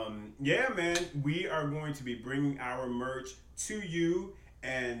 Yeah, man, we are going to be bringing our merch to you.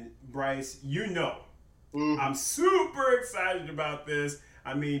 And Bryce, I'm super excited about this.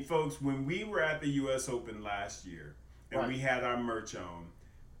 I mean, folks, when we were at the U.S. Open last year and we had our merch on,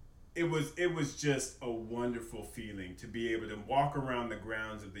 it was just a wonderful feeling to be able to walk around the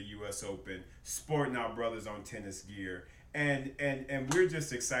grounds of the U.S. Open sporting our Brothers on Tennis gear. And we're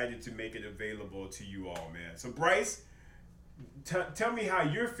just excited to make it available to you all, man. So, Bryce, tell me how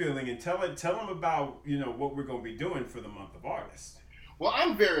you're feeling and tell them about, what we're going to be doing for the month of August. Well,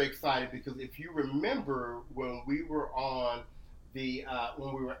 I'm very excited because if you remember when we were on the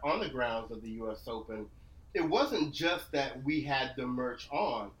grounds of the U.S. Open, it wasn't just that we had the merch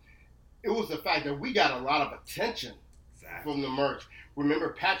on. It was the fact that we got a lot of attention from the merch. Remember,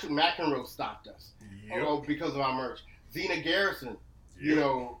 Patrick McEnroe stopped us because of our merch. Zena Garrison,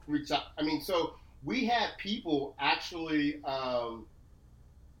 reached out. I mean, so we had people actually,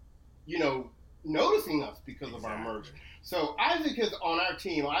 noticing us because of our merch. So Isaac is on our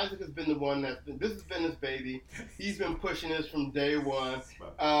team. Isaac has been the one this has been his baby. He's been pushing this from day one,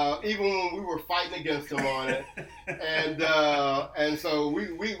 even when we were fighting against him on it. And so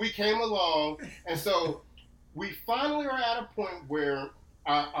we came along. And so we finally are at a point where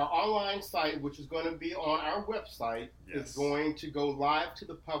our online site, which is going to be on our website, is going to go live to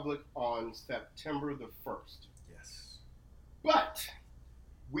the public on September the 1st. Yes. But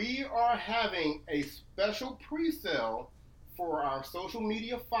we are having a special pre-sale for our social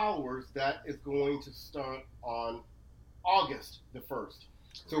media followers that is going to start on August the 1st.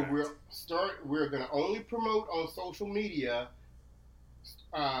 So we're going to only promote on social media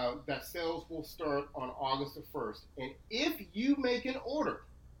that sales will start on August the 1st. And if you make an order,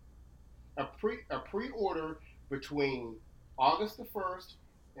 a pre-order between August the 1st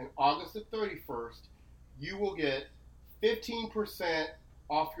and August the 31st, you will get 15%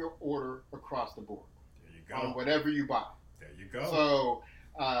 off your order across the board. There you go. On whatever you buy. There you go. So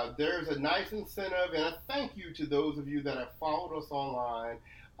there's a nice incentive, and a thank you to those of you that have followed us online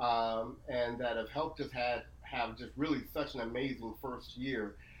and that have helped us have just really such an amazing first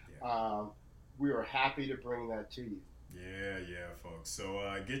year. we are happy to bring that to you. Yeah, folks. So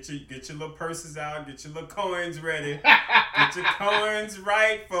get your little purses out, get your little coins ready, get your coins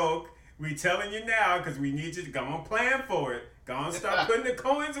right, folk. We telling you now because we need you to go on plan for it. Go on, start putting the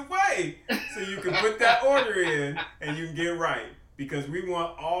coins away so you can put that order in and you can get right. Because we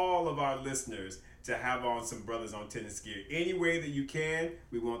want all of our listeners to have on some Brothers on Tennis gear. Any way that you can.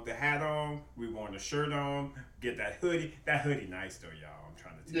 We want the hat on. We want a shirt on. Get that hoodie. That hoodie nice though, y'all. I'm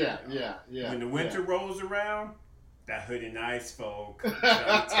trying to tell you. Yeah. When the winter rolls around, that hoodie nice, folk. I'm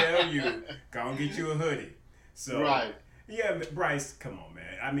trying to tell you. Go and get you a hoodie. So, right. Yeah, Bryce, come on,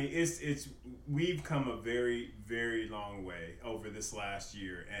 man. I mean, it's we've come a very, very long way over this last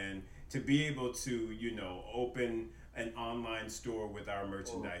year. And to be able to, open an online store with our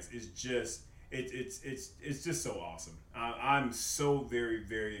merchandise is just... It's just so awesome. I'm so very,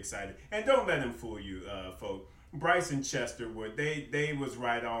 very excited. And don't let them fool you, folk. Bryce and Chester they was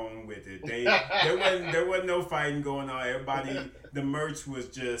right on with it. There wasn't no fighting going on. Everybody, the merch was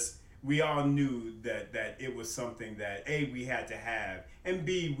just, we all knew that it was something that A, we had to have, and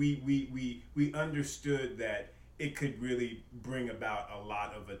B, we understood that it could really bring about a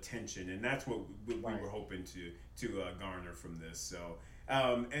lot of attention, and that's what we were hoping to garner from this. So.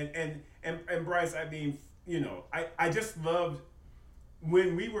 And Bryce, I mean, I just loved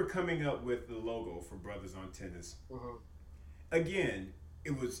when we were coming up with the logo for Brothers on Tennis. Mm-hmm. Again,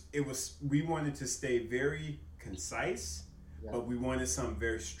 it was we wanted to stay very concise, but we wanted something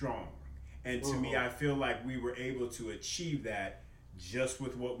very strong. And to me, I feel like we were able to achieve that just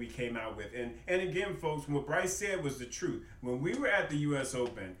with what we came out with. And again, folks, what Bryce said was the truth. When we were at the U.S.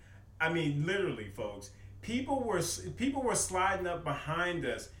 Open, I mean, literally, folks. People were sliding up behind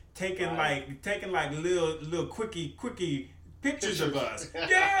us, taking like little quickie pictures of us.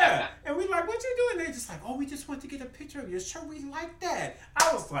 Yeah, and we like, what you doing? They just like, oh, we just want to get a picture of your shirt. We like that.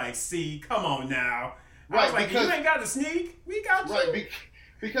 I was like, see, come on now. I was like, because, you ain't got to sneak. We got you. Right,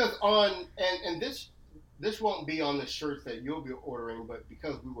 because on and this won't be on the shirts that you'll be ordering, but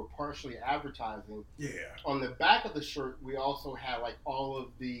because we were partially advertising. Yeah. On the back of the shirt, we also had like all of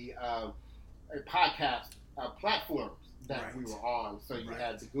the podcast platforms that we were on. So you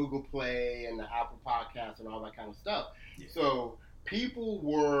had the Google Play and the Apple Podcast and all that kind of stuff. Yeah. So people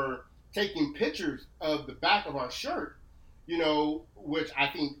were taking pictures of the back of our shirt, which I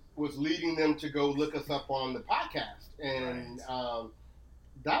think was leading them to go look us up on the podcast. And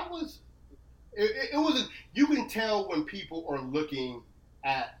that was, it was, you can tell when people are looking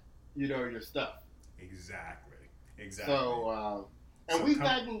at, your stuff. Exactly. So, and we've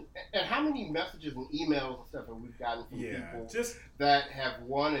gotten, and how many messages and emails and stuff have we gotten from people that have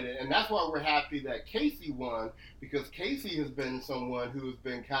wanted it? And that's why we're happy that Casey won, because Casey has been someone who has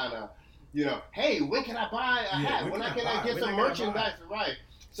been kind of, hey, when can I buy a hat? When can I get some merchandise? Right.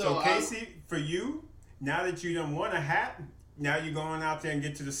 So Casey, for you, now that you done won a hat, now you're going out there and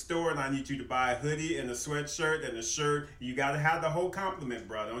get to the store, and I need you to buy a hoodie and a sweatshirt and a shirt. You got to have the whole complement,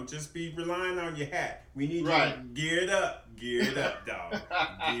 bro. Don't just be relying on your hat. We need you to gear it up, dog.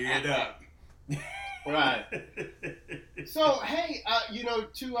 Gear it up. Right. So, hey,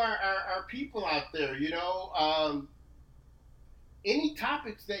 to our people out there, any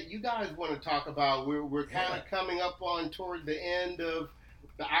topics that you guys want to talk about? We're kind of coming up on toward the end of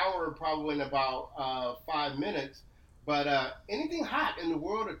the hour, probably in about 5 minutes. But anything hot in the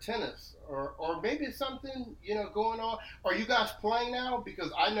world of tennis, or maybe something, going on? Are you guys playing now?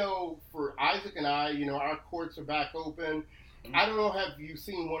 Because I know for Isaac and I, our courts are back open. Mm-hmm. I don't know, have you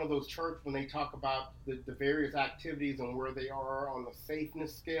seen one of those charts when they talk about the various activities and where they are on the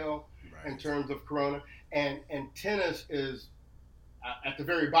safeness scale in terms of corona? And tennis is at the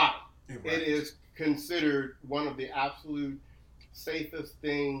very bottom. Right. It is considered one of the absolute safest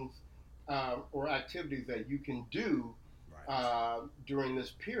things or activities that you can do during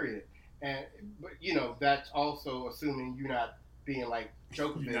this period. But that's also assuming you're not being like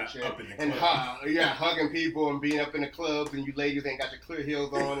Djokovic and hugging people and being up in the clubs, and you ladies ain't got your clear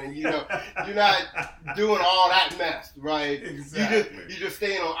heels on, and you're not doing all that mess, right? Exactly. You just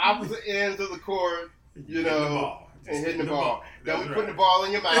staying on opposite ends of the court, and hitting the ball. Don't be putting the ball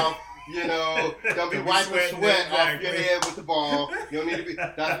in your mouth. Don't be wiping sweat off your head with the ball. You don't need to be.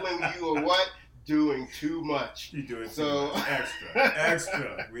 That's when you are what? Doing too much. You're doing too much.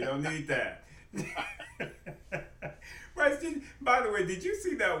 Extra. We don't need that. Bryce, by the way, did you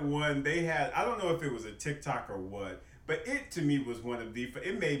see that one they had? I don't know if it was a TikTok or what, but it to me was one of the.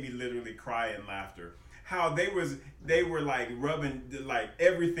 It made me literally cry in laughter. How they were like rubbing like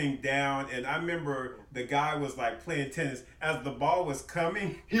everything down, and I remember the guy was like playing tennis as the ball was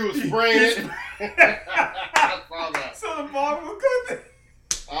coming. He was spraying it. I saw that. So the ball was good.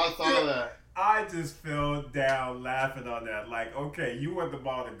 I saw that. I just fell down laughing on that. Like, okay, you want the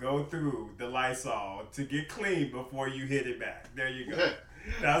ball to go through the Lysol to get clean before you hit it back. There you go.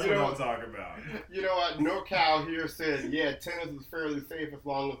 That's what I'm talking about. You know what? NorCal here said, yeah, tennis is fairly safe as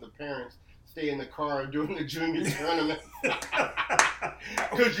long as the parents stay in the car during the junior tournament.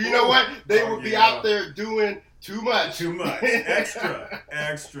 Because you know what? They would be out there doing too much. Too much. Extra.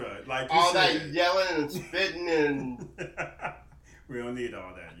 Like you all said. that yelling and spitting and... We don't need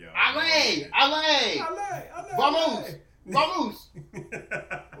all that, yo. Ale! Vamos! Vamos!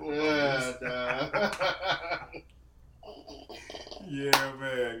 Yeah,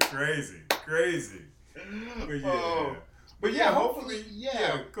 man. Crazy. But yeah, hopefully,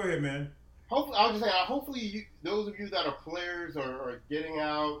 go ahead, man. Hopefully, I was just saying, hopefully those of you that are players are getting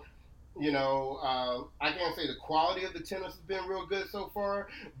out. You know, I can't say the quality of the tennis has been real good so far,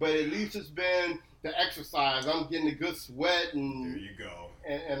 but at least it's been the exercise. I'm getting a good sweat and there you go.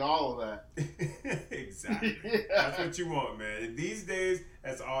 And all of that. Exactly. Yeah. That's what you want, man. These days,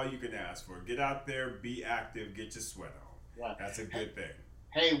 that's all you can ask for. Get out there, be active, get your sweat on. Right. That's a good thing.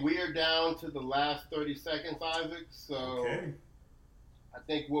 Hey, we're down to the last 30 seconds, Isaac. So okay. I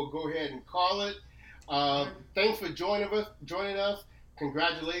think we'll go ahead and call it. Thanks for joining us.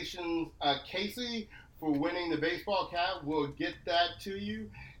 Congratulations, Casey, for winning the baseball cap. We'll get that to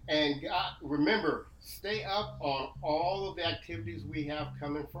you. And remember, stay up on all of the activities we have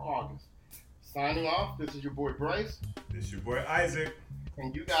coming for August. Signing off, this is your boy Bryce. This is your boy Isaac.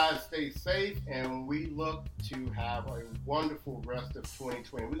 And you guys stay safe, and we look to have a wonderful rest of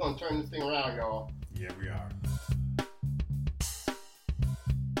 2020. We're going to turn this thing around, y'all. Yeah, we are.